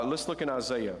Let's look in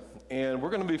Isaiah, and we're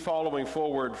going to be following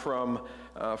forward from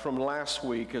last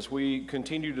week as we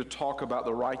continue to talk about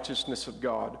the righteousness of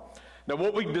God. Now,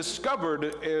 what we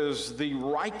discovered is the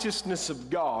righteousness of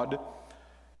God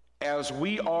as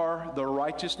we are the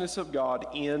righteousness of God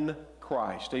in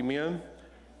Christ. Amen?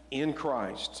 In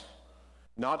Christ.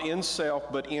 Not in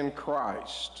self, but in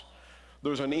Christ.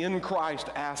 There's an in Christ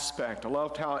aspect. I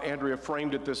loved how Andrea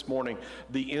framed it this morning,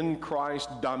 the in Christ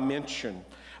dimension.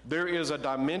 There is a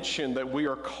dimension that we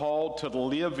are called to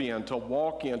live in, to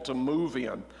walk in, to move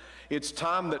in. It's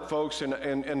time that folks, and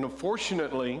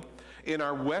unfortunately, in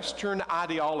our Western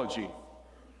ideology,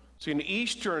 see, in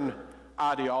Eastern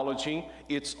ideology,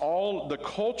 the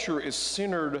culture is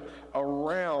centered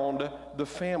around the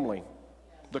family,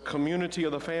 the community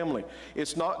of the family.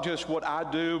 It's not just what I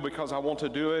do because I want to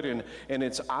do it, and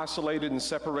it's isolated and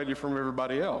separated from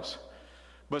everybody else.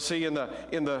 But see, in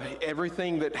the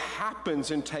everything that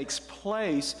happens and takes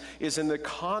place is in the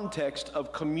context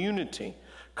of community,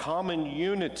 common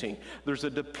unity. There's a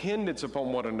dependence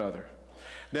upon one another.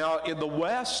 Now, in the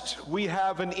West, we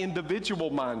have an individual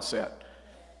mindset,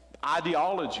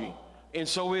 ideology, and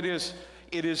so it is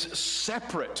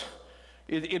separate.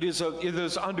 It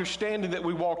is understanding that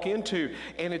we walk into,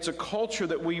 and it's a culture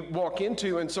that we walk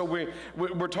into, and so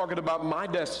we're talking about my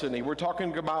destiny. We're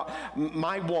talking about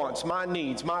my wants, my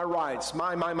needs, my rights,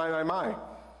 my.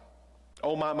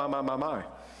 Oh, my.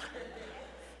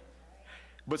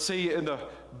 But see, in the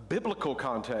biblical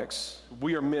context,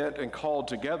 we are meant and called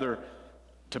together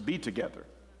to be together.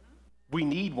 We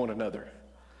need one another.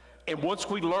 And once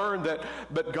we learn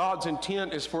that God's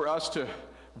intent is for us to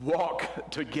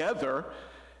walk together,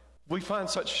 we find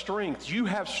such strength. You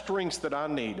have strengths that I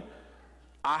need.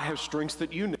 I have strengths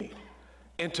that you need.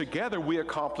 And together we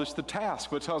accomplish the task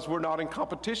because we're not in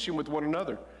competition with one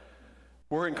another.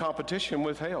 We're in competition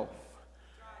with hell.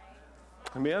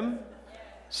 Amen?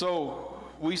 So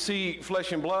we see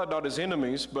flesh and blood not as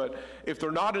enemies, but if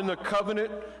they're not in the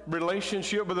covenant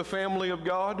relationship with the family of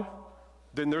God,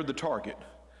 then they're the target.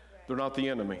 They're not the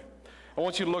enemy. I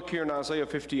want you to look here in Isaiah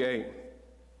 58.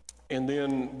 And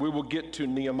then we will get to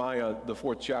Nehemiah, the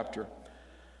 4th chapter.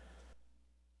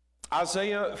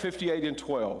 Isaiah 58 and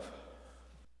 12.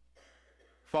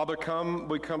 Father,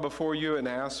 we come before you and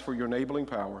ask for your enabling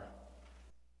power.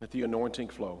 Let the anointing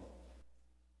flow.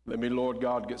 Let me, Lord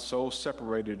God, get so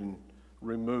separated and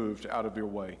removed out of your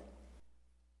way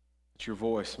that your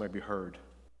voice may be heard.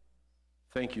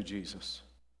 Thank you, Jesus.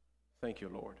 Thank you,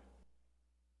 Lord.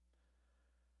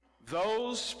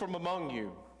 Those from among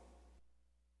you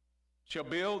shall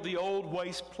build the old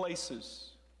waste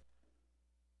places.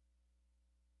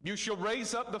 You shall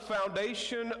raise up the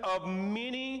foundation of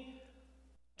many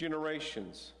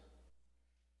generations.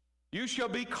 You shall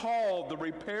be called the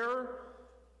repairer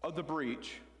of the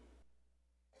breach,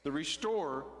 the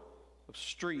restorer of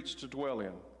streets to dwell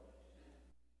in.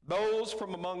 Those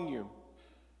from among you.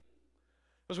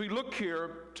 As we look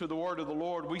here to the word of the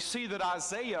Lord, we see that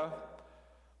Isaiah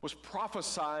was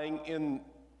prophesying in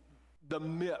the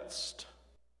midst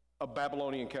of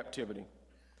Babylonian captivity.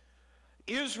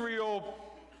 Israel,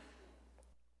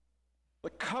 the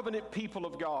covenant people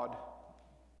of God,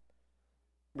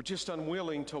 were just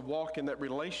unwilling to walk in that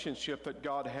relationship that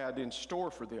God had in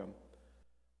store for them.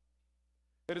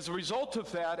 And as a result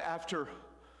of that, after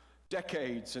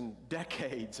decades and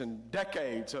decades and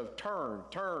decades of turn,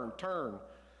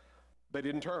 they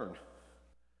didn't turn.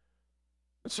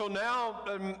 And so now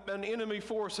an enemy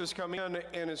force has come in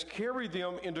and has carried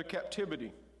them into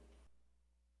captivity.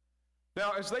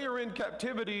 Now, as they are in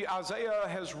captivity, Isaiah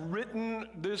has written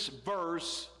this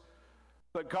verse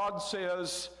that God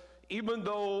says, even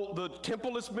though the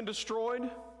temple has been destroyed,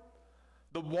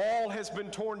 the wall has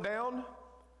been torn down,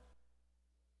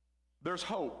 there's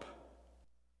hope.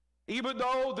 Even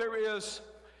though there is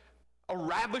a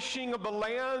ravishing of the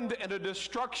land and a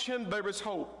destruction, there is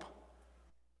hope.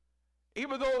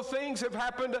 Even though things have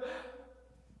happened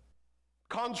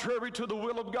contrary to the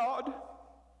will of God,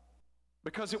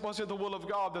 because it wasn't the will of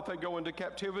God that they go into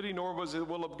captivity, nor was it the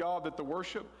will of God that the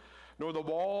worship, nor the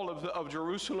wall of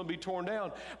Jerusalem be torn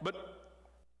down. But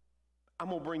I'm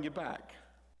going to bring you back.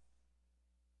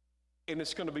 And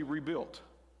it's going to be rebuilt.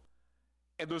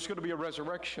 And there's going to be a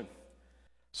resurrection.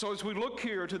 So as we look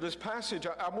here to this passage,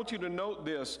 I want you to note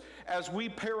this. As we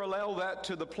parallel that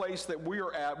to the place that we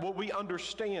are at, what we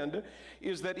understand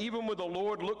is that even when the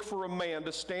Lord looked for a man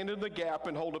to stand in the gap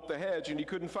and hold up the hedge, and he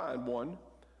couldn't find one,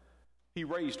 he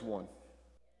raised one.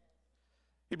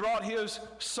 He brought his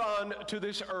son to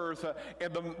this earth,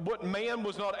 and what man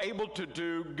was not able to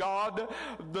do, God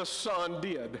the Son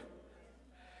did.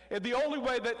 And the only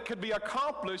way that could be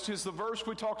accomplished is the verse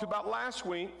we talked about last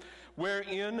week,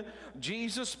 wherein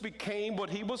Jesus became what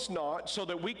he was not so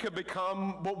that we could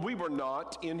become what we were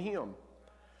not in him.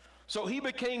 So he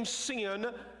became sin.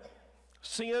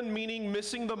 Sin meaning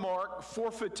missing the mark,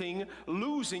 forfeiting,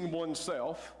 losing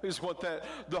oneself is what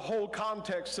the whole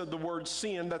context of the word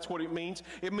sin, that's what it means.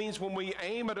 It means when we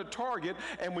aim at a target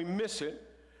and we miss it,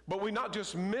 but we not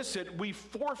just miss it, we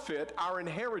forfeit our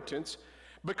inheritance.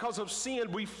 Because of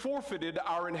sin, we forfeited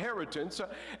our inheritance,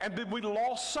 and then we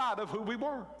lost sight of who we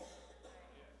were.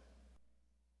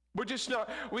 We're just not,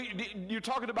 you're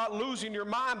talking about losing your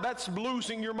mind, that's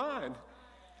losing your mind.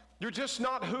 You're just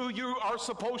not who you are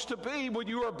supposed to be when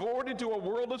you are born into a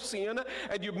world of sin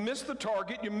and you miss the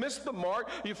target, you miss the mark,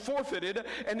 you forfeited,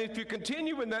 and if you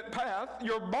continue in that path,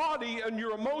 your body and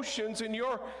your emotions and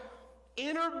your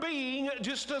inner being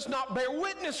just does not bear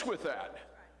witness with that.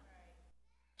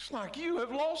 It's like you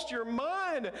have lost your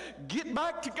mind. Get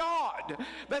back to God.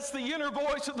 That's the inner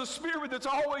voice of the Spirit that's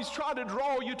always trying to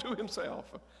draw you to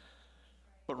himself.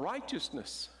 But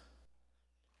righteousness,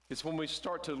 it's when we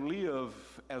start to live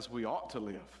as we ought to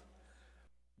live.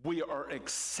 We are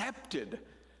accepted.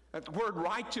 That word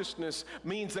righteousness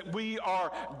means that we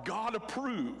are God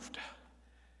approved.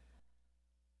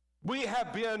 We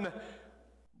have been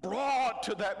brought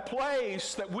to that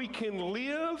place that we can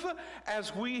live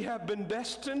as we have been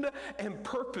destined and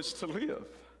purposed to live.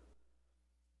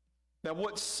 Now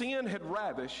what sin had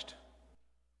ravished,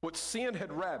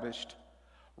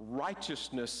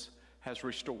 righteousness has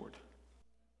restored.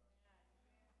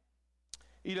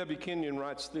 E.W. Kenyon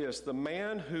writes this: the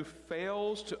man who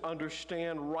fails to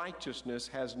understand righteousness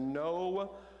has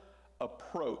no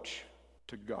approach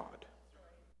to God.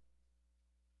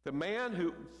 The man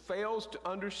who fails to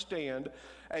understand,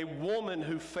 a woman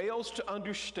who fails to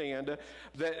understand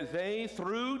that they,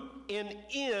 through and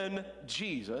in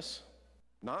Jesus,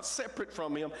 not separate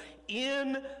from him,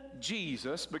 in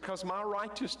Jesus, because my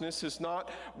righteousness is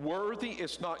not worthy,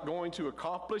 it's not going to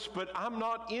accomplish, but I'm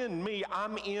not in me,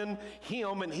 I'm in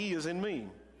him and he is in me.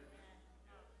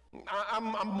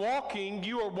 I'm walking,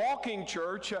 you are walking,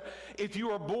 church. If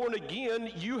you are born again,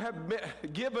 you have been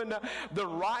given the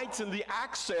rights and the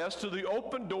access to the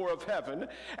open door of heaven,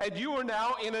 and you are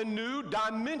now in a new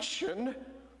dimension.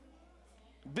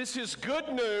 This is good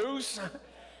news.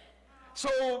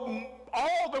 So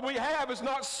all that we have is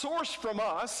not sourced from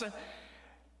us,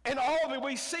 and all that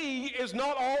we see is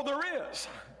not all there is.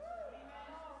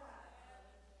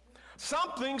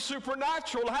 Something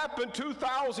supernatural happened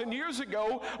 2,000 years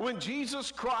ago when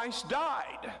Jesus Christ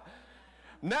died.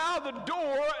 Now the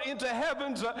door into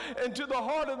heavens and to the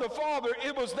heart of the Father,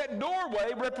 it was that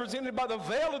doorway represented by the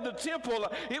veil of the temple.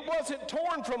 It wasn't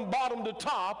torn from bottom to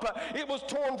top. It was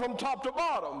torn from top to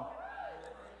bottom.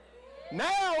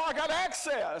 Now I got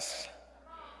access.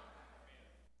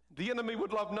 The enemy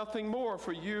would love nothing more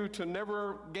for you to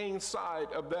never gain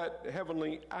sight of that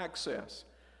heavenly access.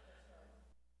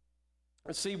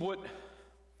 And see, what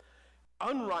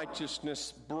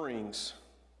unrighteousness brings,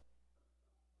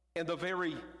 and the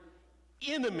very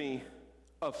enemy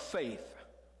of faith,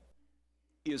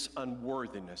 is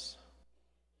unworthiness.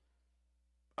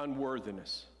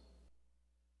 Unworthiness.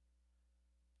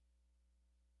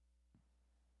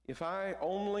 If I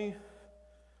only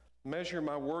measure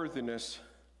my worthiness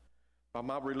by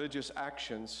my religious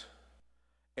actions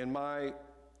and my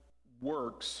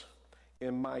works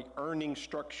and my earning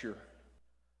structure,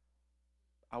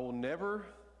 I will never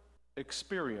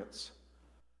experience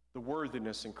the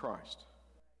worthiness in Christ.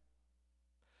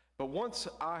 But once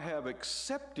I have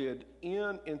accepted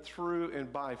in and through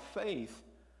and by faith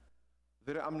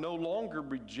that I'm no longer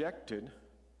rejected,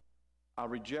 I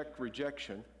reject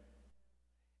rejection,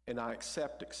 and I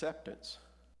accept acceptance.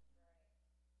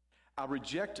 I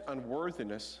reject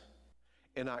unworthiness,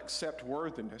 and I accept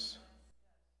worthiness.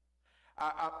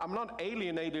 I'm not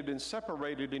alienated and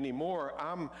separated anymore.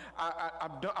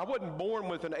 I wasn't born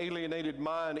with an alienated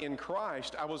mind in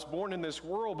Christ. I was born in this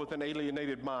world with an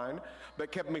alienated mind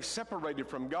that kept me separated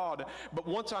from God. But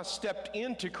once I stepped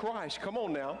into Christ, come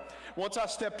on now, once I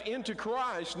stepped into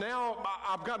Christ, now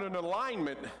I've got an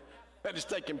alignment that is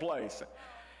taking place.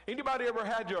 Anybody ever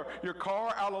had your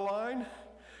car out of line?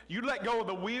 You let go of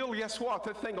the wheel, guess what?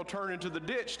 That thing will turn into the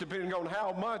ditch depending on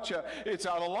how much it's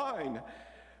out of line.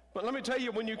 But let me tell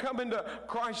you, when you come into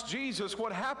Christ Jesus,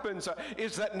 what happens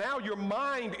is that now your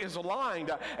mind is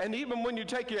aligned. And even when you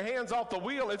take your hands off the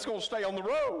wheel, it's going to stay on the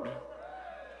road.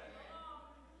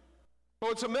 So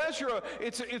it's a measure of,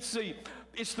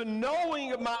 it's the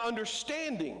knowing of my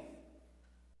understanding.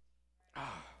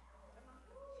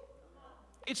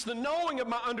 It's the knowing of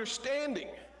my understanding.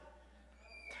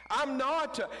 I'm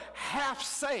not half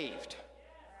saved.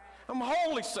 I'm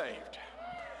wholly saved.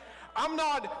 I'm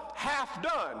not half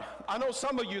done. I know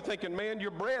some of you thinking, man,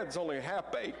 your bread's only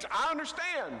half baked. I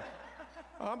understand.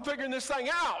 I'm figuring this thing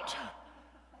out.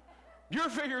 You're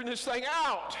figuring this thing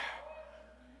out.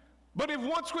 But if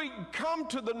once we come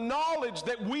to the knowledge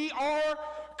that we are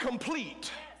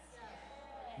complete,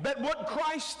 that what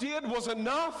Christ did was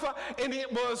enough, and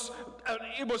it was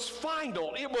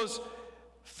final, it was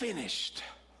finished.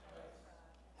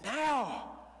 Now,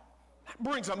 that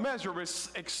brings a measure of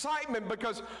excitement,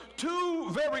 because too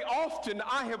very often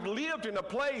I have lived in a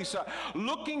place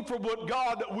looking for what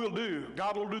God will do.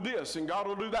 God will do this and God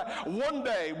will do that. One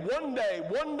day.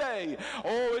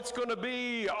 Oh, it's going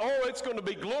to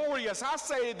be glorious. I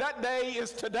say that day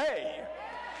is today.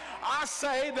 I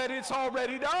say that it's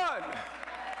already done.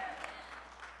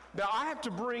 Now, I have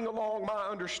to bring along my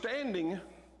understanding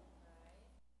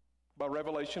by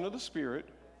revelation of the Spirit.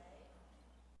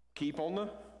 Keep on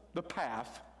the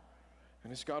path.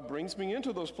 And as God brings me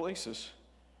into those places,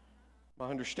 my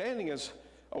understanding is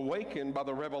awakened by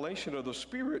the revelation of the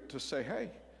Spirit to say,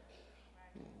 hey,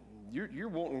 you're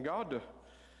wanting God to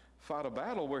fight a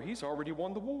battle where He's already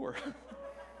won the war.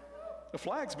 The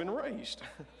flag's been raised.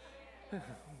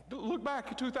 Look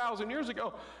back 2,000 years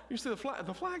ago. You see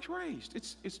the flag's raised.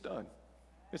 It's done.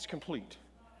 It's complete.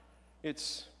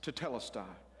 It's tetelestai.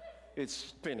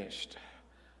 It's finished.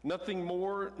 Nothing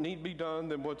more need be done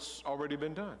than what's already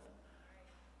been done.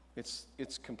 It's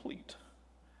complete.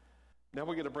 Now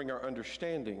we're going to bring our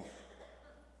understanding.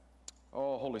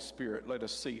 Oh, Holy Spirit, let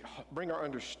us see. Bring our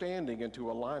understanding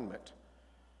into alignment.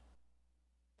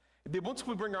 Then once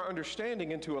we bring our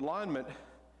understanding into alignment,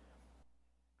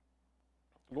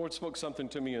 the Lord spoke something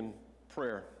to me in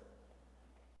prayer.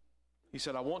 He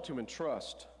said, I want to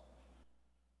entrust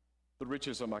the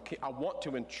riches of my kingdom. I want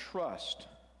to entrust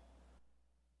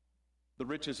the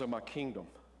riches of my kingdom.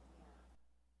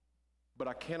 But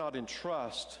I cannot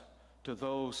entrust to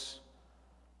those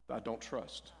that I don't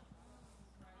trust.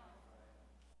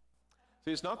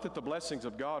 See, it's not that the blessings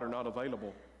of God are not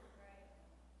available.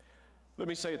 Let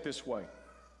me say it this way.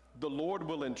 The Lord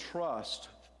will entrust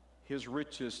His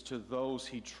riches to those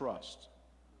He trusts.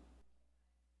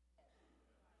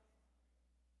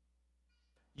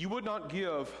 You would not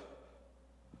give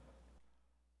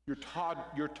your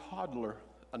toddler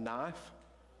a knife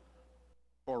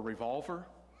or a revolver,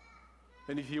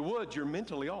 and if you would, you're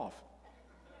mentally off.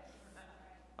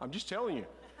 I'm just telling you,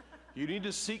 you need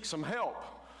to seek some help,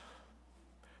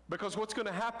 because what's going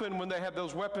to happen when they have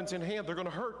those weapons in hand? They're going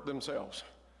to hurt themselves.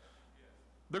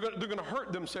 They're going to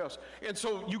hurt themselves, and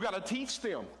so you got to teach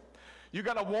them. You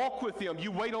got to walk with them.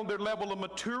 You wait on their level of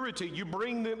maturity. You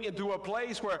bring them into a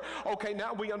place where, okay,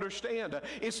 now we understand.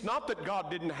 It's not that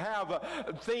God didn't have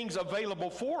things available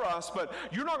for us, but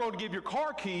you're not going to give your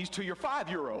car keys to your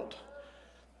 5-year-old.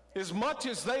 As much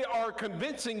as they are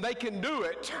convincing they can do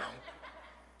it,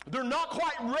 they're not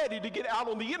quite ready to get out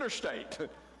on the interstate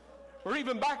or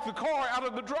even back the car out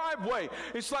of the driveway.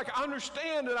 It's like, I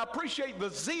understand and I appreciate the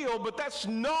zeal, but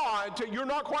you're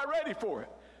not quite ready for it.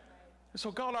 And so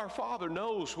God our Father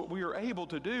knows what we are able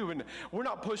to do, and we're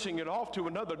not pushing it off to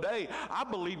another day. I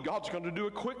believe God's going to do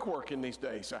a quick work in these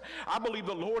days. I believe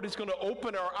the Lord is going to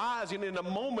open our eyes, and in a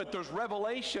moment there's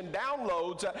revelation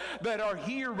downloads that are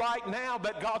here right now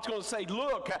that God's going to say,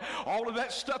 look, all of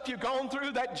that stuff you've gone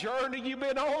through, that journey you've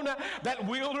been on, that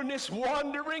wilderness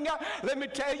wandering, let me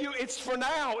tell you, it's for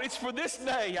now. It's for this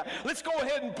day. Let's go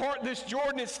ahead and part this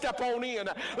Jordan and step on in.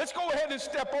 Let's go ahead and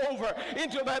step over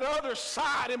into that other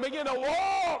side and begin to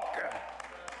walk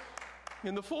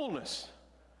in the fullness.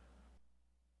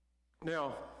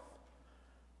 Now,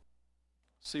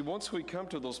 see, once we come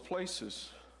to those places,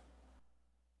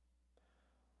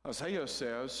 Isaiah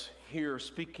says here,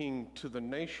 speaking to the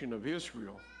nation of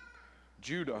Israel,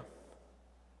 Judah,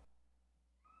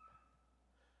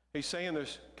 he's saying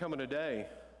there's coming a day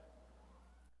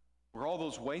where all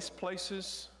those waste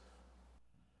places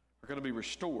are going to be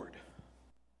restored.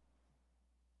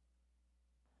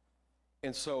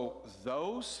 And so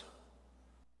those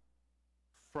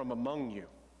from among you.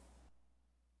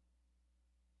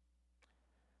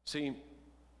 See,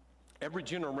 every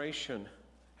generation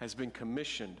has been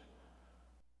commissioned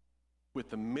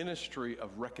with the ministry of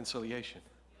reconciliation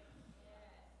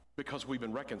because we've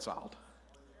been reconciled.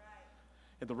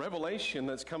 And the revelation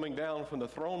that's coming down from the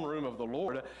throne room of the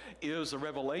Lord is a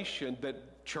revelation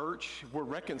that, church, we're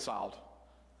reconciled.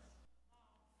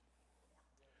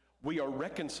 We are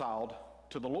reconciled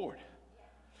to the Lord.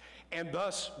 And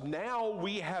thus now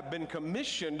we have been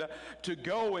commissioned to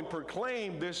go and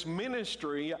proclaim this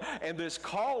ministry and this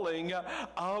calling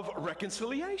of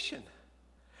reconciliation.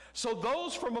 So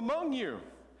those from among you,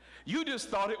 you just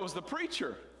thought it was the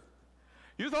preacher.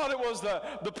 You thought it was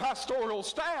the pastoral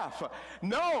staff.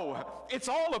 No, it's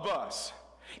all of us.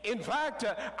 In fact,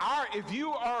 if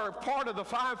you are part of the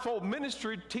fivefold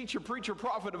ministry, teacher, preacher,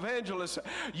 prophet, evangelist,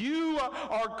 you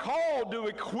are called to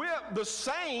equip the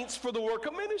saints for the work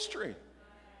of ministry.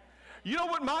 You know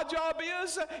what my job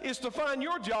is? Is to find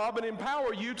your job and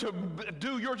empower you to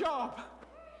do your job.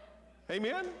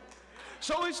 Amen?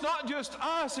 So it's not just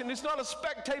us, and it's not a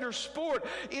spectator sport.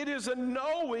 It is a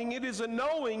knowing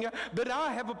that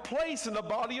I have a place in the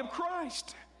body of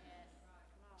Christ.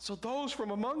 So those from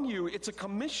among you, it's a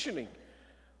commissioning.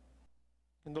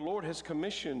 And the Lord has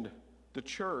commissioned the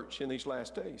church in these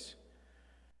last days.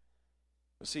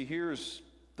 But see, here's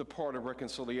the part of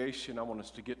reconciliation I want us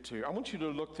to get to. I want you to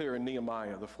look there in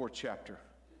Nehemiah, the 4th chapter.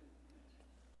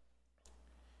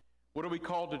 What are we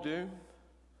called to do?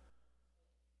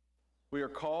 We are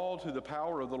called to the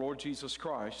power of the Lord Jesus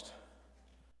Christ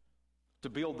to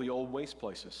build the old waste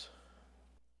places.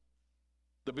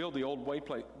 To build the old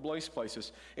waste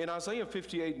places. In Isaiah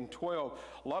 58:12,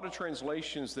 a lot of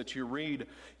translations that you read,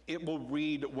 it will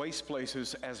read waste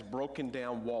places as broken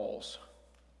down walls.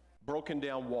 Broken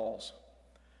down walls.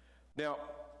 Now,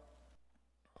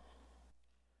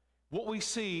 what we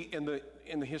see in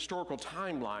the historical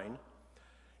timeline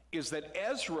is that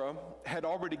Ezra had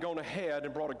already gone ahead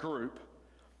and brought a group,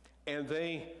 and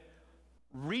they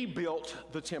rebuilt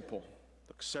the temple. It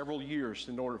took several years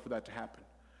in order for that to happen.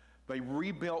 They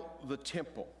rebuilt the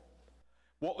temple.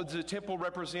 What was the temple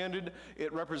represented?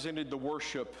 It represented the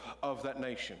worship of that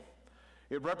nation.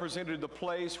 It represented the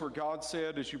place where God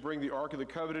said, as you bring the Ark of the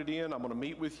Covenant in, I'm going to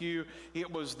meet with you. It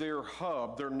was their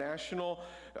hub, their national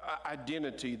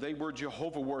identity. They were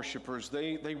Jehovah worshipers.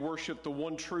 They worshiped the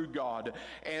one true God.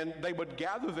 And they would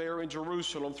gather there in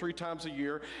Jerusalem 3 times a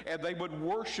year, and they would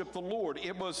worship the Lord.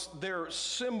 It was their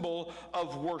symbol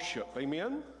of worship.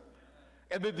 Amen?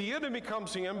 And then the enemy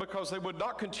comes in because they would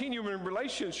not continue in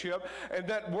relationship, and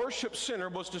that worship center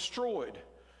was destroyed.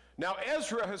 Now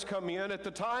Ezra has come in at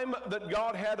the time that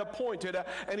God had appointed,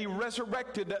 and he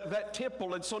resurrected that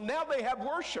temple, and so now they have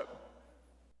worship.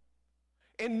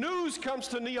 And news comes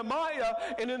to Nehemiah,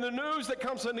 and in the news that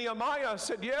comes to Nehemiah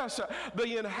said, yes,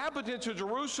 the inhabitants of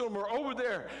Jerusalem are over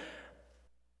there,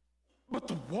 but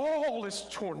the wall is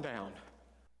torn down.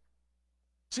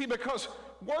 See, because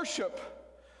worship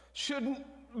shouldn't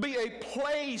be a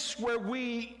place where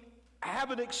we have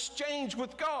an exchange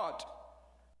with God.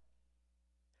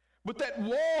 But that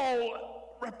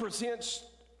wall represents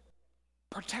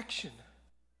protection.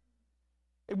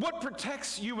 And what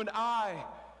protects you and I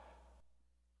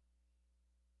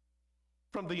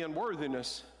from the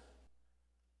unworthiness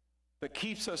that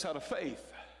keeps us out of faith?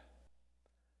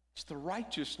 It's the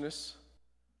righteousness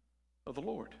of the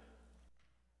Lord.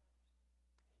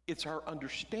 It's our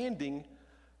understanding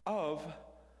of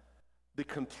the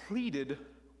completed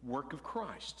work of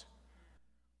Christ.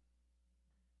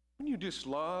 Wouldn't you just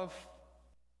love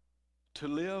to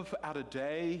live out a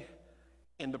day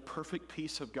in the perfect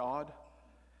peace of God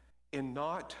and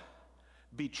not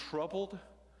be troubled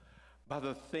by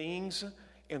the things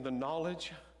and the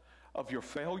knowledge of your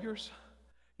failures,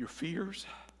 your fears,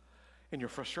 and your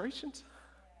frustrations?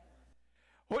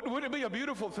 Would it be a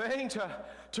beautiful thing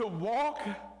to walk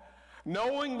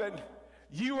knowing that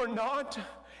you are not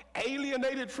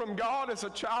alienated from God as a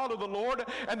child of the Lord,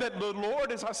 and that the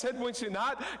Lord, as I said Wednesday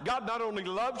night, God not only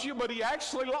loves you, but he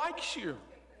actually likes you.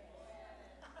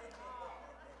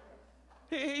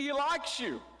 He likes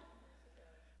you.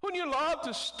 Wouldn't you love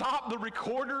to stop the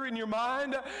recorder in your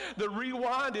mind, the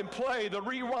rewind and play,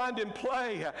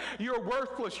 You're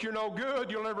worthless, you're no good,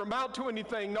 you'll never amount to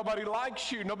anything, nobody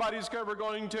likes you, nobody's ever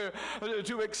going to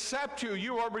accept you,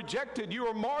 you are rejected, you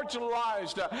are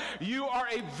marginalized, you are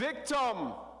a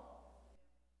victim.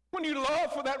 Wouldn't you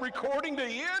love for that recording to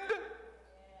end?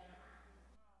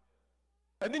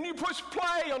 And then you push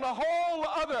play on a whole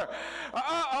other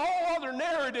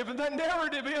narrative, and that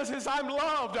narrative is I'm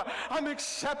loved, I'm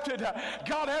accepted,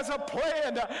 God has a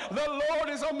plan, the Lord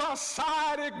is on my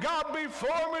side. If God be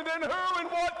for me, then who and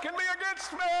what can be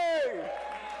against me?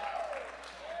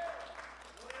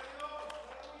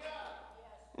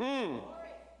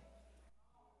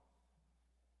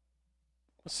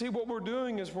 See, what we're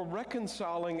doing is we're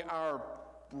reconciling our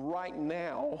right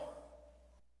now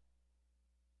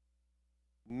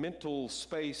mental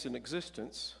space and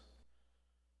existence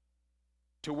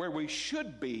to where we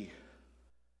should be,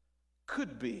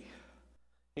 could be,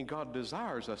 and God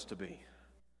desires us to be.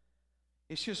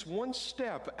 It's just one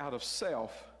step out of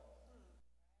self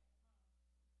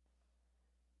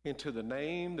into the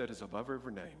name that is above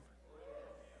every name.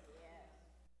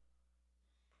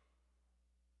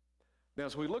 Now,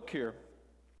 as we look here,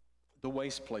 the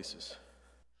waste places.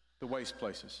 The waste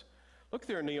places. Look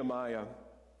there in Nehemiah,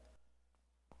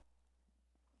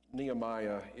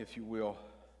 if you will,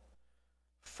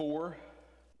 4.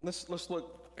 Let's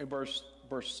look at verse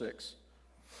 6.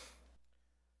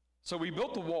 So we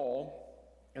built the wall,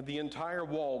 and the entire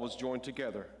wall was joined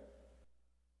together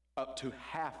up to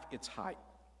half its height.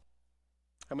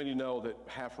 How many know that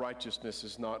half righteousness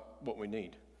is not what we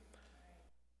need?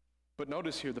 But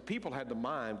notice here, the people had the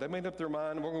mind. They made up their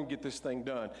mind, we're going to get this thing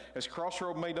done. As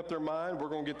Crossroad made up their mind, we're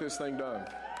going to get this thing done.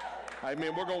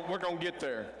 Amen. We're going to get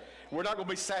there. We're not going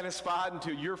to be satisfied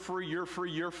until you're free, you're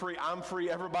free, you're free, I'm free,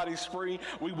 everybody's free.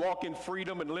 We walk in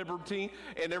freedom and liberty,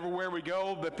 and everywhere we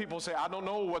go, the people say, I don't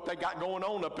know what they got going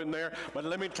on up in there, but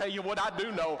let me tell you what I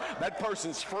do know. That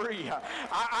person's free.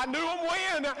 I knew them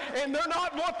when, and they're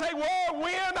not what they were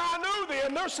when I knew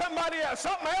them. There's something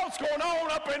else going on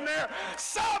up in there.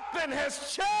 Something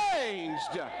has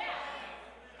changed.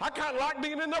 I kind of like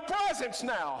being in their presence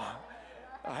now.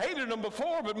 I hated them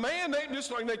before, but man, they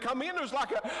come in, there's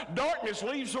like a darkness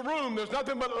leaves the room. There's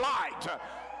nothing but light. I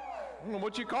don't know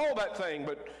what you call that thing,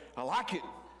 but I like it.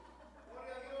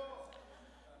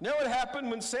 Now it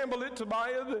happened when Sanballat,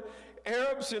 Tobiah, the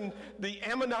Arabs and the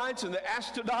Ammonites and the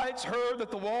Ashdodites heard that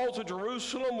the walls of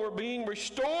Jerusalem were being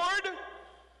restored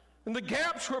and the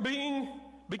gaps were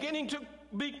beginning to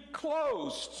be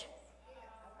closed.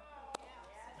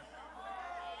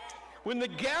 When the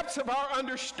gaps of our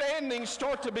understanding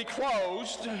start to be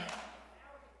closed,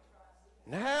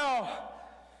 now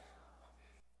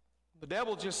the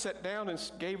devil just sat down and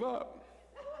gave up.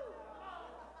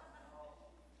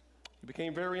 He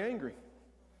became very angry.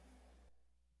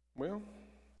 Well,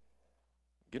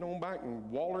 get on back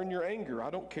and waller in your anger. I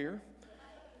don't care.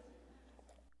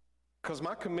 Because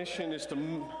my commission is to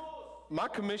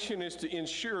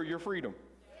ensure your freedom.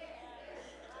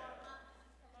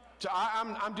 So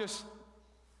I'm just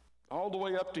all the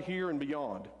way up to here and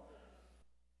beyond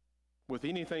with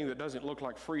anything that doesn't look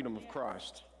like freedom of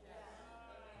Christ.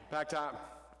 In fact, I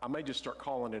may just start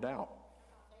calling it out.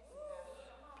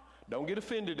 Don't get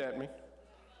offended at me.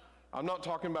 I'm not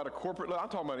talking about a corporate level. I'm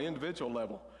talking about an individual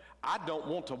level. I don't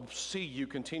want to see you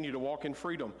continue to walk in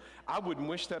freedom. I wouldn't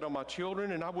wish that on my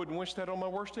children, and I wouldn't wish that on my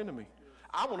worst enemy.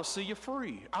 I want to see you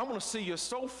free. I want to see you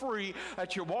so free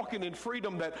that you're walking in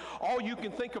freedom that all you can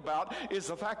think about is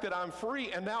the fact that I'm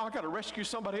free, and now I got to rescue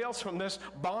somebody else from this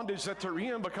bondage that they're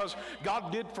in because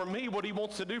God did for me what he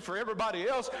wants to do for everybody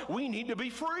else. We need to be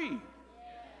free.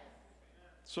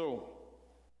 So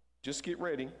just get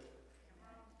ready.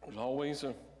 There's always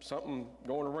something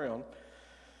going around.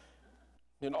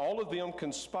 And all of them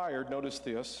conspired, notice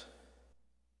this,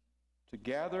 to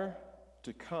gather,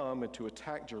 to come, and to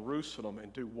attack Jerusalem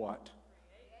and do what?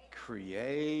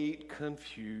 Create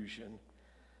confusion.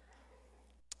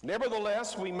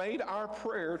 Nevertheless, we made our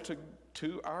prayer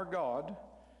to our God.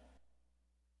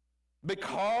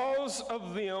 Because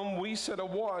of them, we set a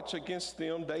watch against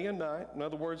them day and night. In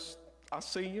other words, I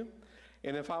see you,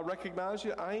 and if I recognize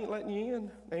you, I ain't letting you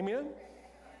in. Amen?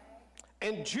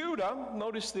 And Judah,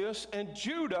 notice this, and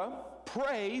Judah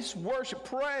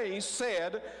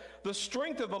said, the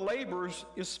strength of the laborers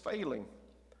is failing.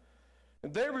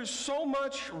 And there is so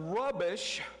much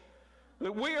rubbish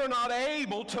that we are not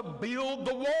able to build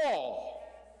the wall.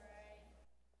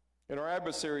 And our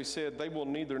adversary said, they will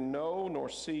neither know nor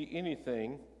see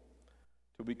anything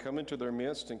till we come into their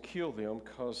midst and kill them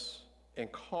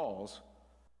and cause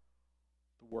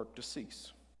the work to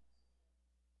cease.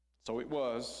 So it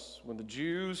was when the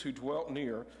Jews who dwelt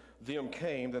near them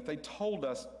came that they told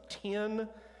us 10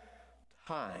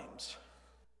 times.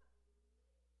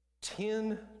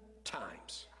 10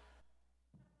 times.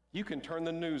 You can turn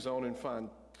the news on and find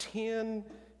 10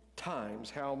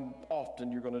 times how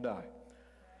often you're going to die.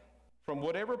 From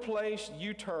whatever place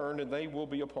you turn, and they will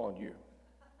be upon you.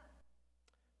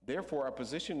 Therefore, I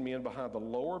positioned men behind the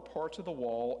lower parts of the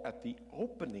wall at the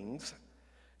openings,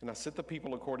 and I set the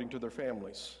people according to their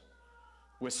families,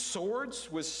 with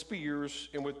swords, with spears,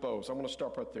 and with bows. I'm going to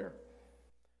stop right there.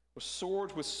 With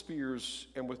swords, with spears,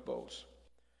 and with bows.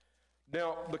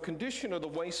 Now, the condition of the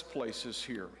waste places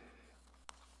here,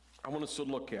 I want us to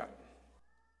look at.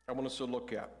 I want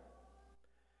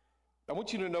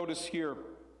you to notice here,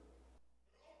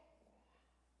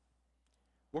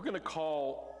 we're going to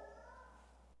call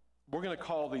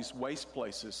these waste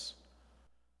places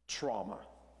trauma.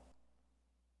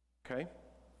 Okay?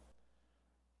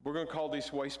 We're going to call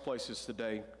these waste places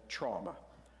today trauma.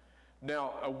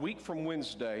 Now, a week from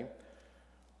Wednesday,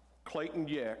 Clayton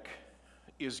Yeck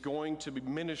is going to be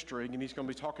ministering, and he's going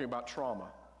to be talking about trauma.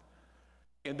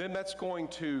 And then that's going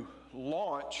to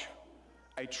launch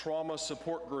a trauma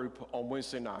support group on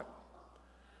Wednesday night.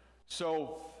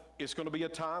 So it's going to be a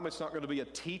time, it's not going to be a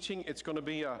teaching, it's going to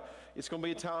be a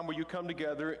time where you come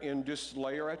together and just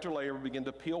layer after layer begin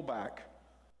to peel back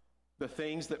the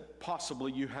things that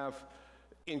possibly you have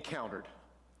encountered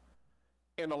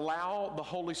and allow the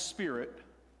Holy Spirit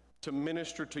to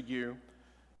minister to you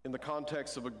in the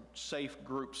context of a safe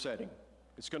group setting.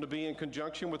 It's going to be in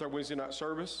conjunction with our Wednesday night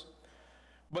service.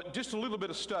 But just a little bit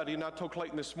of study, and I told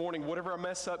Clayton this morning, whatever I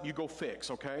mess up, you go fix,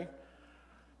 okay?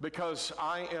 Because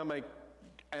I'm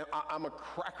a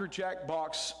crackerjack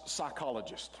box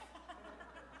psychologist.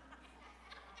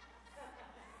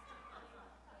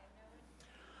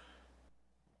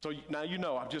 So now you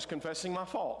know, I'm just confessing my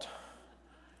fault.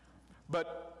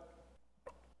 But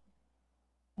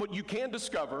what you can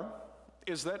discover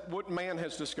is that what man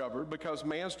has discovered, because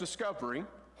man's discovery,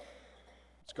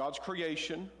 it's God's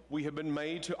creation. We have been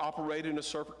made to operate in a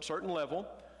certain level.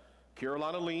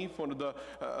 Carolina Leaf, one of the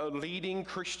leading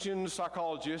Christian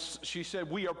psychologists, she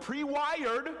said, we are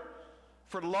pre-wired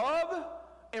for love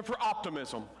and for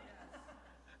optimism.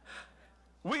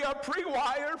 We are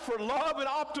pre-wired for love and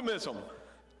optimism.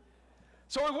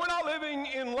 So if we're not living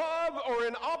in love or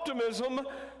in optimism,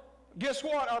 guess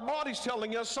what? Our body's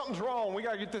telling us something's wrong. We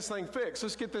got to get this thing fixed.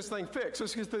 Let's get this thing fixed.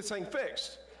 Let's get this thing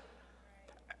fixed.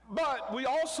 But we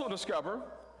also discover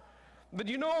that,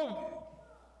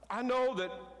 I know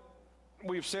that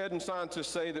we've said and scientists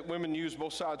say that women use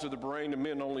both sides of the brain and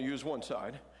men only use one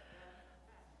side.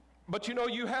 But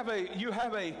you have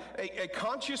a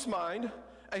conscious mind,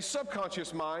 a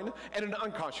subconscious mind, and an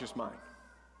unconscious mind.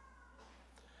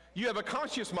 You have a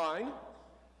conscious mind,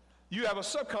 you have a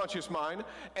subconscious mind,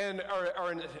 and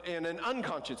an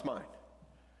unconscious mind.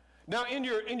 Now, in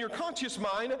your conscious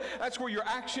mind, that's where your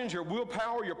actions, your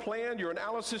willpower, your plan, your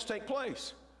analysis take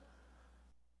place.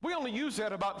 We only use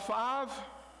that about 5%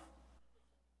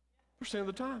 of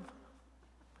the time.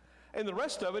 And the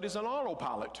rest of it is an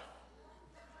autopilot.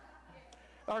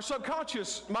 Our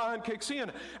subconscious mind kicks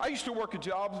in. I used to work a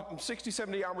job 60,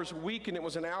 70 hours a week, and it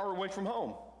was an hour away from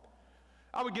home.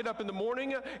 I would get up in the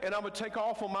morning and I would take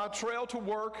off on my trail to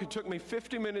work. It took me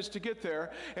 50 minutes to get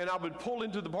there, and I would pull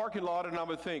into the parking lot and I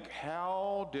would think,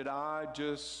 how did I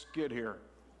just get here?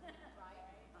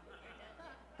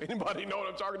 Anybody know what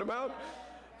I'm talking about?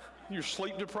 You're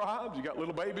sleep deprived, you got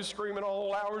little babies screaming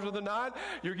all hours of the night,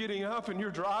 you're getting up and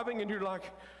you're driving and you're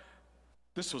like,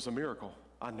 this was a miracle.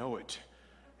 I know it.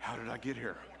 How did I get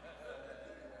here?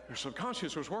 Your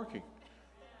subconscious was working.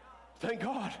 Thank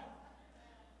God.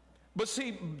 But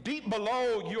see, deep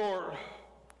below your,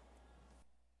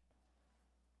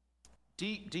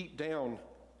 deep down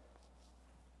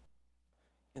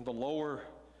in the lower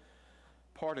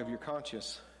part of your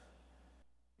conscious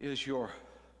is your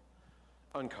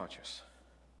unconscious.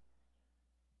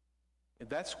 And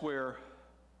that's where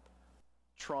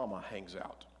trauma hangs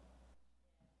out.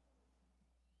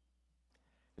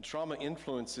 And trauma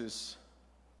influences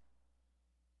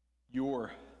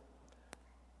your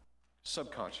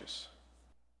subconscious.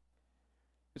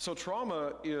 And so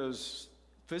trauma is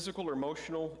physical or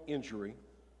emotional injury.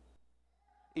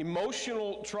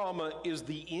 Emotional trauma is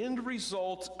the end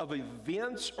result of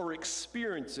events or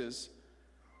experiences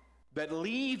that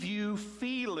leave you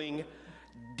feeling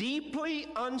deeply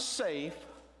unsafe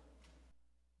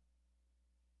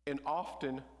and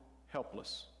often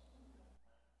helpless.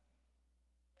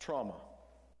 Trauma.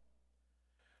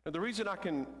 Now, the reason I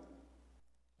can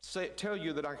tell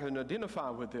you that I can identify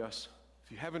with this,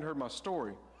 if you haven't heard my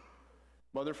story,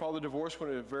 mother and father divorced when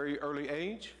at a very early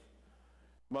age.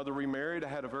 Mother remarried. I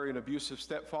had a very abusive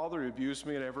stepfather who abused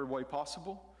me in every way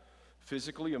possible,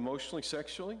 physically, emotionally,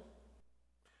 sexually.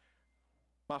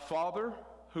 My father,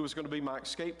 who was going to be my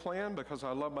escape plan because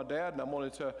I loved my dad and I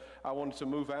wanted to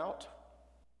move out.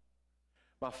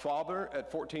 My father, at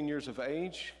 14 years of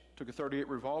age, took a .38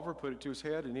 revolver, put it to his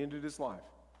head, and ended his life.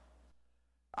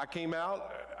 I came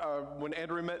out, when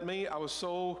Andrew met me, I was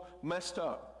so messed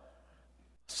up.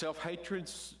 Self-hatred,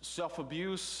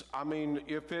 self-abuse. I mean,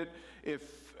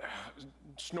 if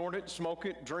snort it, smoke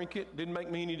it, drink it, didn't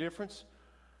make me any difference.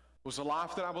 It was the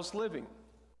life that I was living.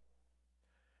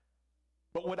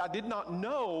 But what I did not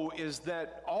know is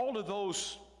that all of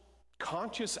those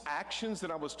conscious actions that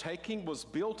I was taking was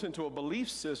built into a belief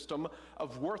system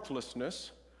of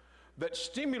worthlessness that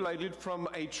stimulated from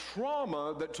a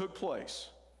trauma that took place.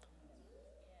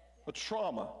 A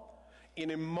trauma,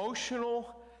 an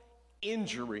emotional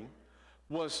injury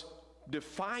was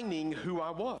defining who I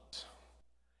was.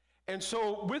 And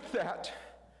so with that,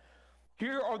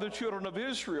 here are the children of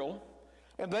Israel,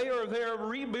 And they are there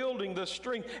rebuilding the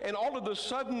strength. And all of a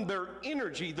sudden, their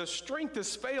energy, the strength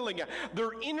is failing.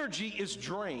 Their energy is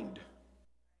drained.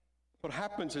 What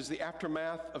happens is the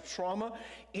aftermath of trauma,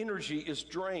 energy is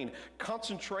drained.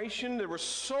 Concentration, there was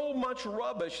so much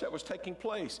rubbish that was taking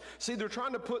place. See, they're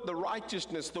trying to put the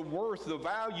righteousness, the worth, the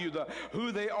value,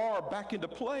 who they are back into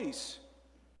place.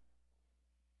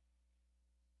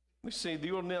 You see,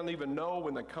 you'll not even know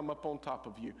when they come up on top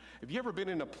of you. Have you ever been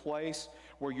in a place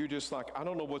where you're just like, I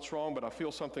don't know what's wrong, but I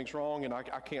feel something's wrong, and I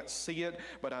can't see it,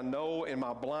 but I know in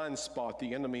my blind spot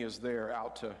the enemy is there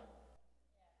out to...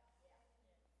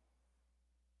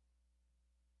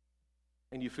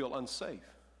 And you feel unsafe.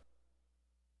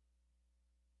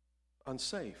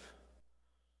 Unsafe.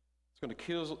 It's going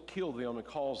to kill them and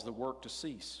cause the work to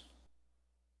cease.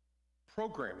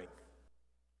 Programming.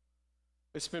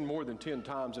 It's been more than 10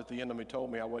 times that the enemy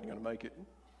told me I wasn't going to make it.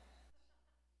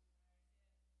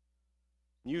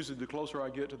 Usually the closer I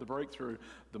get to the breakthrough,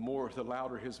 the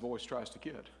louder his voice tries to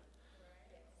get.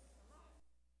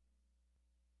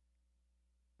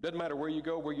 Doesn't matter where you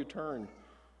go, where you turn.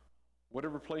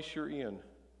 Whatever place you're in,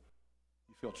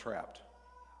 you feel trapped.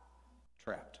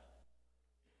 Trapped.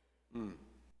 But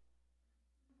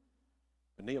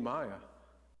Nehemiah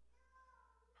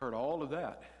heard all of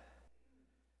that.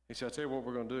 He said, I'll tell you what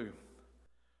we're going to do.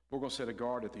 We're going to set a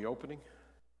guard at the opening.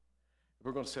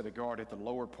 We're going to set a guard at the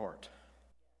lower part.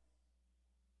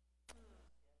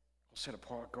 We'll set a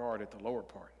guard at the lower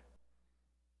part.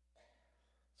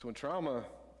 So when trauma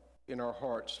in our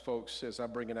hearts, folks, says, I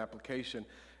bring an application.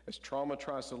 As trauma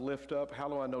tries to lift up, how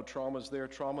do I know trauma's there?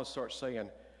 Trauma starts saying,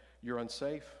 you're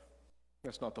unsafe.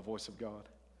 That's not the voice of God.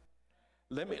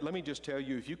 Let me just tell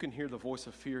you, if you can hear the voice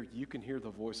of fear, you can hear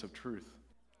the voice of truth.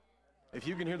 If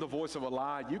you can hear the voice of a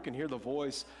lie, you can hear the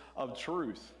voice of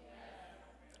truth.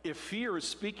 If fear is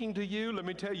speaking to you, let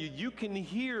me tell you, you can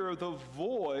hear the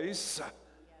voice of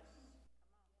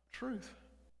truth.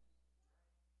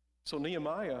 So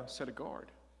Nehemiah set a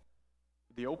guard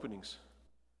at the openings,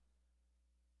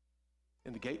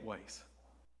 in the gateways.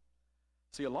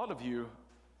 See, a lot of you,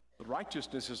 the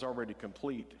righteousness is already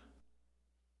complete.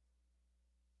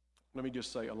 Let me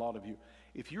just say, a lot of you,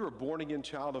 if you're a born-again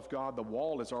child of God, the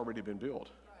wall has already been built.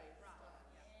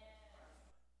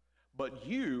 But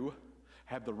you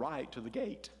have the right to the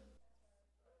gate.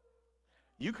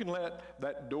 You can let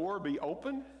that door be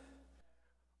open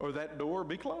or that door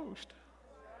be closed.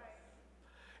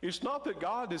 It's not that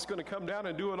God is going to come down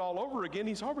and do it all over again.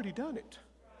 He's already done it.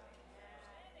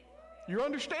 You're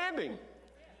understanding.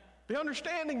 The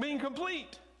understanding being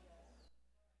complete.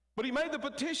 But he made the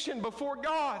petition before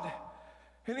God.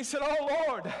 And he said, oh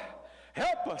Lord,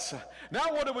 help us.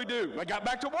 Now what do? They got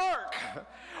back to work.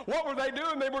 What were they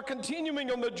doing? They were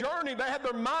continuing on the journey. They had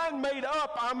their mind made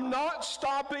up. I'm not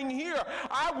stopping here.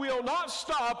 I will not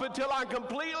stop until I'm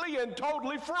completely and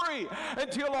totally free.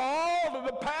 Until all of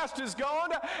the past is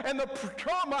gone and the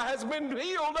trauma has been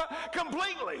healed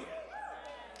completely.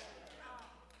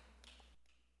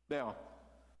 Now,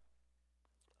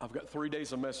 I've got 3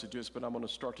 days of messages, but I'm going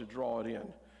to start to draw it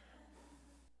in.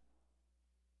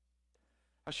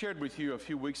 I shared with you a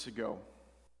few weeks ago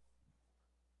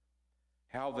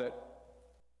how that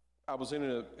I was in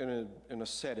a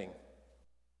setting,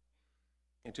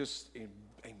 and just in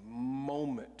a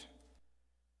moment,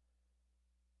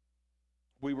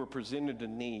 we were presented a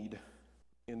need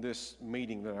in this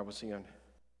meeting that I was in.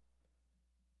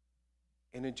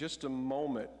 And in just a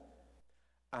moment,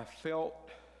 I felt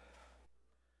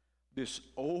this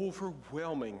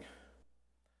overwhelming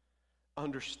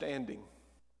understanding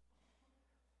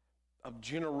of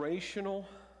generational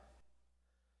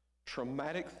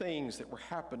traumatic things that were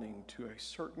happening to a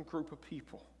certain group of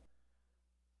people.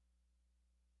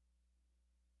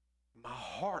 My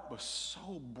heart was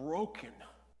so broken.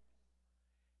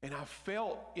 And I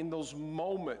felt in those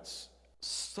moments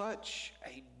such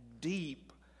a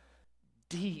deep,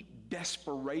 deep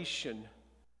desperation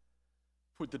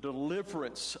for the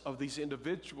deliverance of these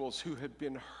individuals who had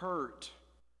been hurt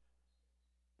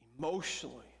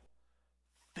emotionally,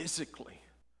 physically,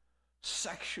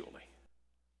 sexually.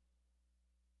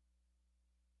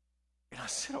 And I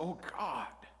said, oh God,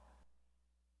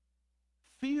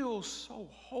 feels so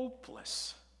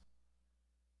hopeless.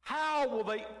 How will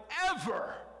they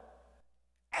ever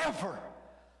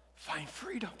find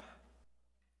freedom?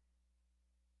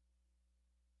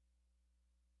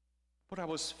 What I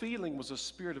was feeling was a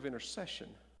spirit of intercession.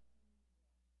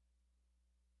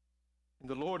 And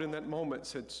the Lord in that moment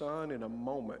said, son, in a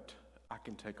moment, I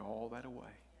can take all that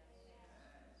away.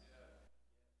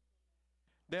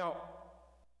 Now,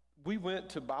 we went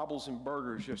to Bibles and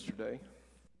Burgers yesterday.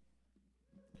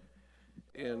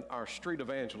 and our street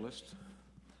evangelist,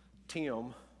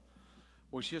 Tim,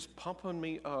 was just pumping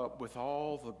me up with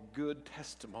all the good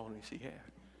testimonies he had.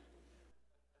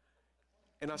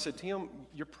 And I said, Tim,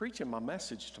 you're preaching my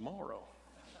message tomorrow.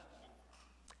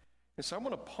 And so I'm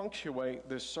going to punctuate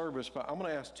this service, but I'm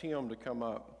going to ask Tim to come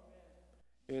up.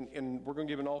 And we're going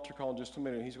to give an altar call in just a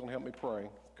minute. He's going to help me pray.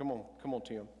 Come on,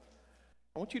 Tim.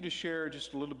 I want you to share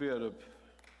just a little bit of,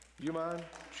 you mind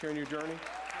sharing your journey?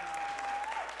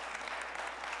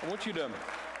 I want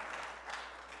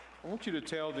you to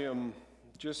tell them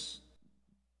just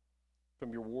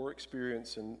from your war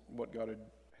experience and what God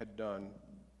had done.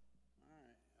 All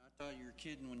right. I thought you were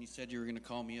kidding when you said you were going to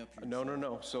call me up here.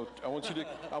 No. So I want you to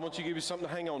give you something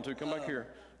to hang on to. Come back here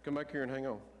and hang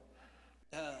on.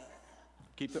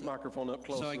 Keep that microphone up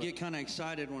close. So I get kind of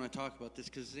excited when I talk about this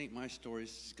because it ain't my story,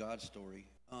 it's God's story.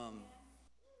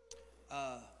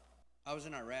 I was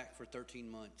in Iraq for 13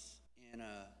 months, and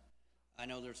I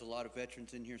know there's a lot of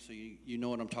veterans in here, so you know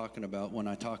what I'm talking about when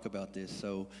I talk about this.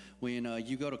 So when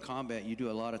you go to combat, you do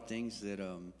a lot of things that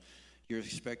you're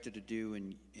expected to do,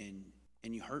 and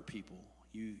you hurt people.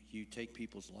 You take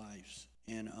people's lives,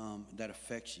 and that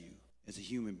affects you as a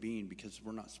human being because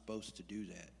we're not supposed to do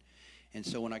that. And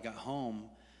so when I got home,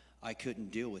 I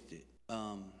couldn't deal with it.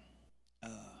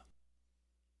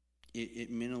 It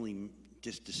mentally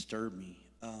just disturbed me.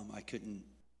 I couldn't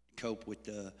cope with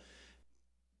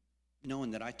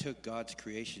knowing that I took God's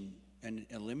creation and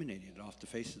eliminated it off the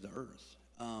face of the earth.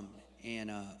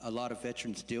 And a lot of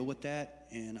veterans deal with that.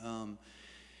 And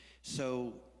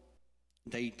so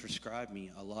they prescribed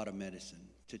me a lot of medicine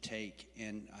to take,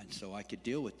 and so I could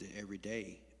deal with it every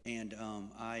day. And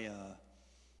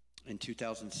in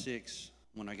 2006,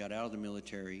 when I got out of the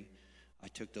military, I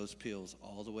took those pills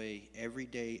all the way, every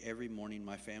day, every morning.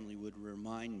 My family would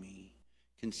remind me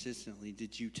consistently,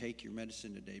 did you take your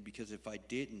medicine today? Because if I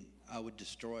didn't, I would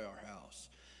destroy our house.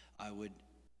 I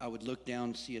would look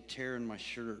down, see a tear in my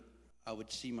shirt. I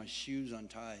would see my shoes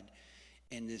untied.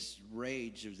 And this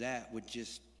rage of that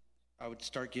I would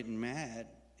start getting mad,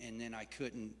 and then I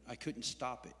couldn't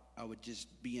stop it. I would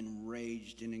just be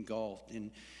enraged and engulfed and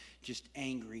just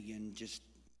angry and just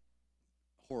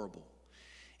horrible.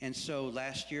 And so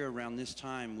last year around this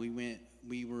time,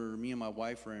 me and my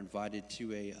wife were invited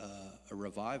to a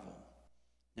revival.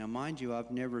 Now, mind you,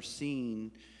 I've never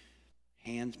seen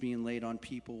hands being laid on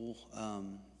people,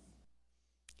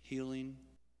 healing,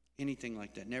 anything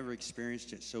like that. Never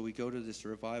experienced it. So we go to this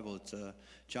revival. It's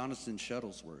Jonathan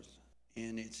Shuttlesworth,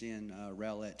 and it's in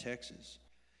Rowlett, Texas,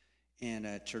 and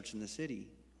at Church in the City.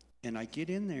 And I get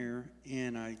in there,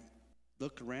 and I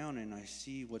look around, and I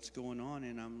see what's going on,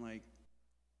 and I'm like,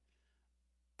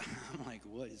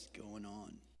 what is going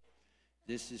on?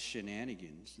 This is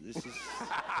shenanigans. This is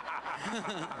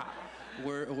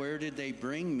where did they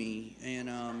bring me?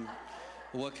 And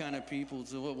what kind of people?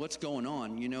 What's going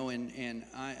on? You know, and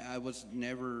I was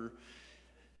never.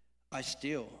 I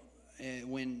still.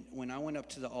 When I went up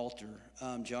to the altar,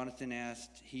 Jonathan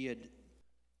asked. It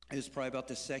was probably about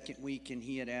the second week, and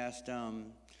he had asked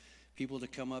people to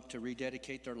come up to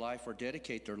rededicate their life or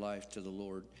dedicate their life to the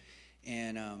Lord.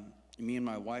 And me and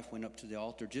my wife went up to the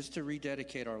altar just to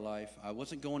rededicate our life. I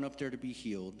wasn't going up there to be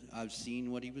healed. I've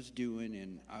seen what he was doing,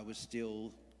 and I was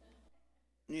still,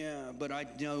 but I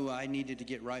know I needed to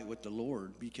get right with the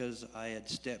Lord because I had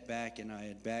stepped back and I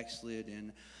had backslid.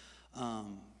 And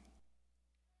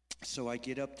so I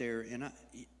get up there, and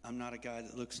I'm not a guy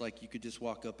that looks like you could just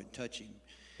walk up and touch him.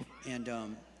 And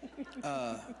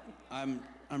I'm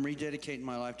rededicating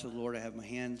my life to the Lord. I have my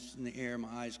hands in the air, my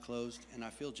eyes closed, and I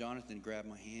feel Jonathan grab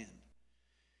my hand.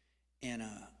 And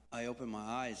I open my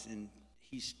eyes, and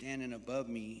he's standing above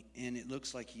me, and it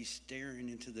looks like he's staring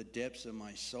into the depths of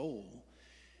my soul.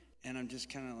 And I'm just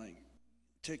kind of like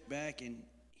took back, and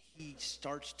he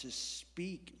starts to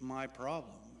speak my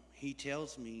problem. He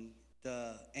tells me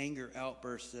the anger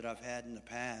outbursts that I've had in the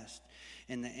past,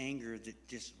 and the anger that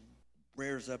just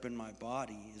rears up in my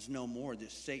body is no more.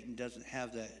 That Satan doesn't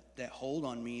have that hold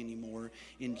on me anymore.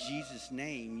 In Jesus'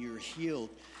 name, you're healed.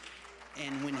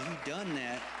 And when he done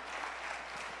that,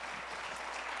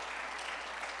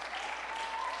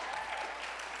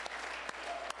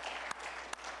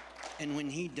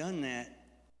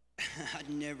 I'd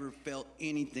never felt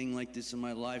anything like this in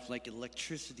my life, like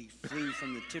electricity flew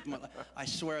from the tip of my life. I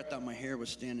swear I thought my hair was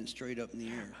standing straight up in the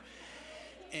air.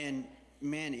 And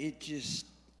man, it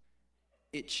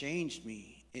changed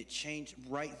me. It changed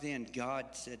right then.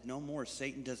 God said, no more.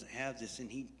 Satan doesn't have this,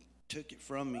 and he took it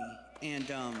from me. And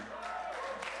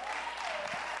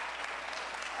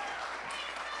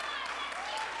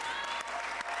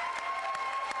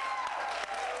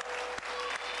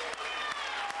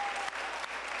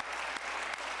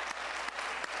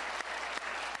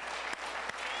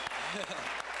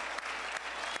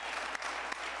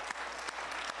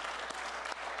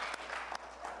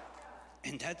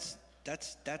And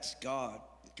that's God.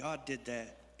 God did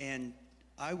that. And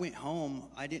I went home.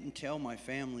 I didn't tell my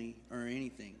family or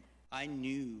anything. I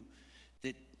knew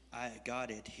that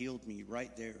God had healed me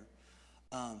right there.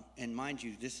 And mind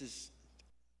you, this is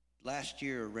last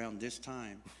year around this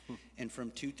time. And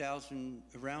from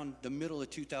around the middle of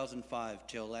 2005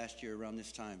 till last year around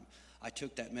this time, I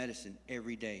took that medicine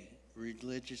every day.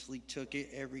 Religiously took it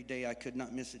every day. I could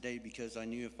not miss a day because I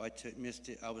knew if I missed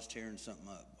it, I was tearing something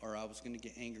up or I was going to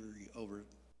get angry over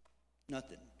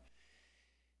nothing.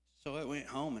 So I went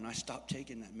home and I stopped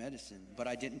taking that medicine, but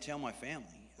I didn't tell my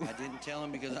family. I didn't tell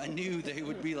them because I knew they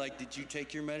would be like, did you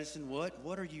take your medicine?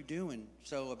 What are you doing?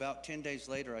 So about 10 days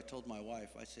later, I told my wife,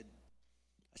 I said,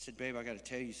 babe, I got to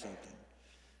tell you something.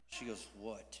 She goes,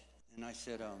 what? And I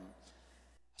said,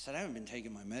 I haven't been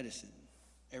taking my medicine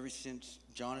ever since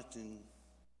Jonathan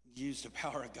used the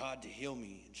power of God to heal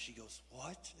me. And she goes,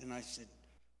 what? And I said,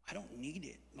 I don't need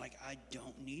it. Like, I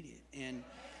don't need it. And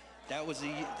that was a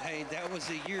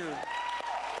year.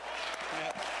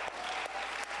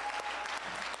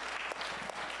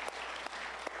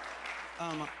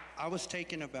 I was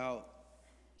taking about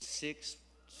 6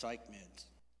 psych meds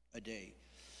a day.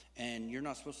 And you're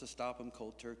not supposed to stop them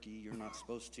cold turkey. You're not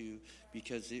supposed to,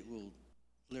 because it will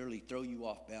literally throw you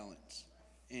off balance.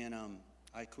 And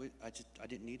I quit. I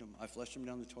didn't need them. I flushed them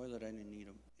down the toilet. I didn't need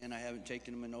them. And I haven't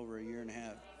taken them in over a year and a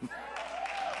half. Why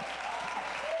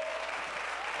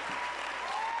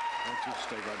don't you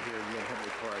stay right here and you'll help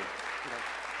me pray.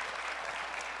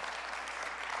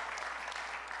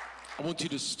 I want you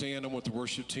to stand. I want the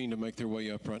worship team to make their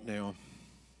way up right now.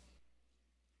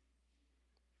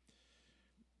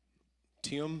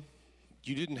 Tim,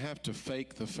 you didn't have to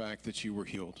fake the fact that you were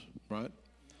healed, right?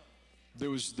 There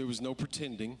was no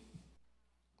pretending.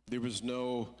 There was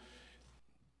no,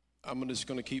 I'm just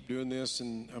going to keep doing this,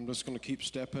 and I'm just going to keep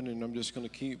stepping, and I'm just going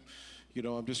to keep,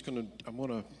 I'm going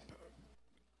to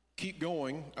keep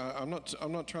going. I'm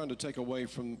not trying to take away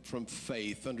from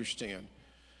faith, understand.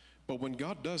 But when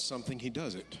God does something, he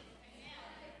does it.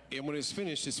 And when it's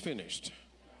finished, it's finished.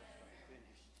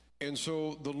 And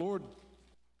so the Lord,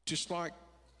 just like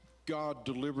God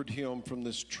delivered him from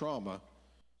this trauma,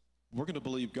 we're going to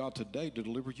believe God today to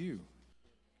deliver you.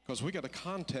 Because we got a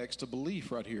context of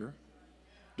belief right here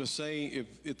to say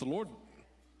if the Lord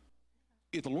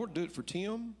did it for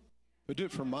Tim, he'll do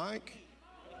it for Mike,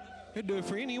 he'll do it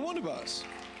for any one of us.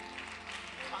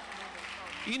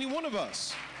 Any one of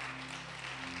us.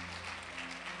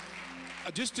 I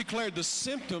just declared the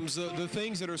symptoms, the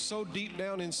things that are so deep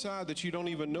down inside that you don't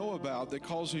even know about, that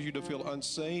causes you to feel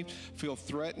unsafe, feel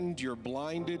threatened, you're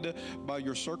blinded by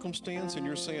your circumstance, and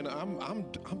you're saying, I'm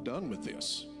done with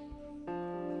this.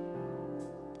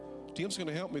 Tim's going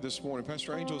to help me this morning.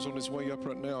 Pastor Angel's on his way up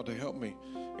right now to help me.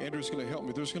 Andrew's going to help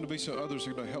me. There's going to be some others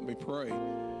who are going to help me pray.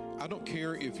 I don't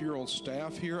care if you're on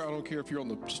staff here. I don't care if you're on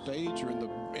the stage or in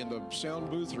the sound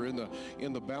booth or in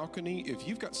the balcony. If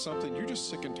you've got something you're just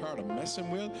sick and tired of messing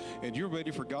with and you're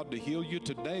ready for God to heal you,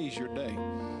 today's your day.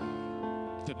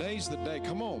 Today's the day.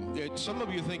 Come on. Some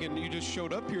of you are thinking you just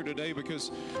showed up here today because,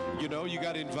 you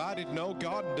got invited. No,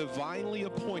 God divinely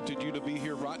appointed you to be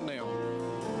here right now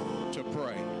to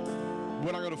pray.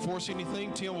 We're not going to force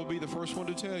anything. Tim will be the first one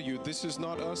to tell you, this is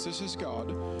not us, this is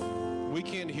God. We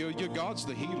can't heal you. God's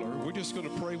the healer. We're just going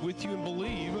to pray with you and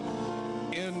believe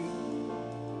and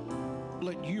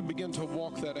let you begin to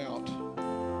walk that out.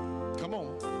 Come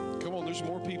on. Come on. There's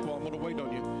more people. I'm going to wait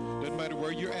on you. Doesn't matter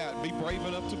where you're at. Be brave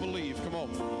enough to believe. Come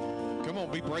on. Come on.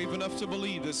 Be brave enough to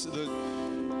believe.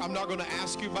 I'm not going to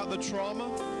ask you about the trauma.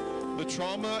 The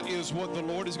trauma is what the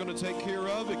Lord is going to take care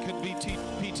of. It could be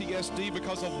PTSD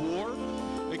because of war.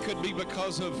 It could be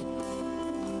because of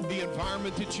the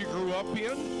environment that you grew up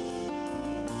in.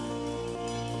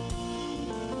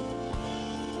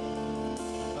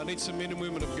 I need some men and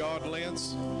women of God.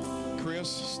 Lance, Chris,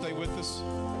 stay with us.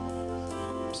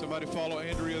 Somebody follow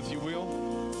Andrea if you will.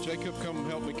 Jacob, come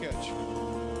help me catch.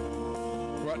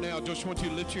 Right now, I just want you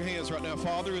to lift your hands right now.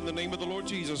 Father, in the name of the Lord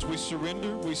Jesus, we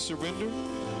surrender, we surrender,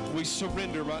 we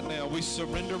surrender right now. We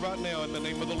surrender right now in the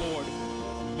name of the Lord.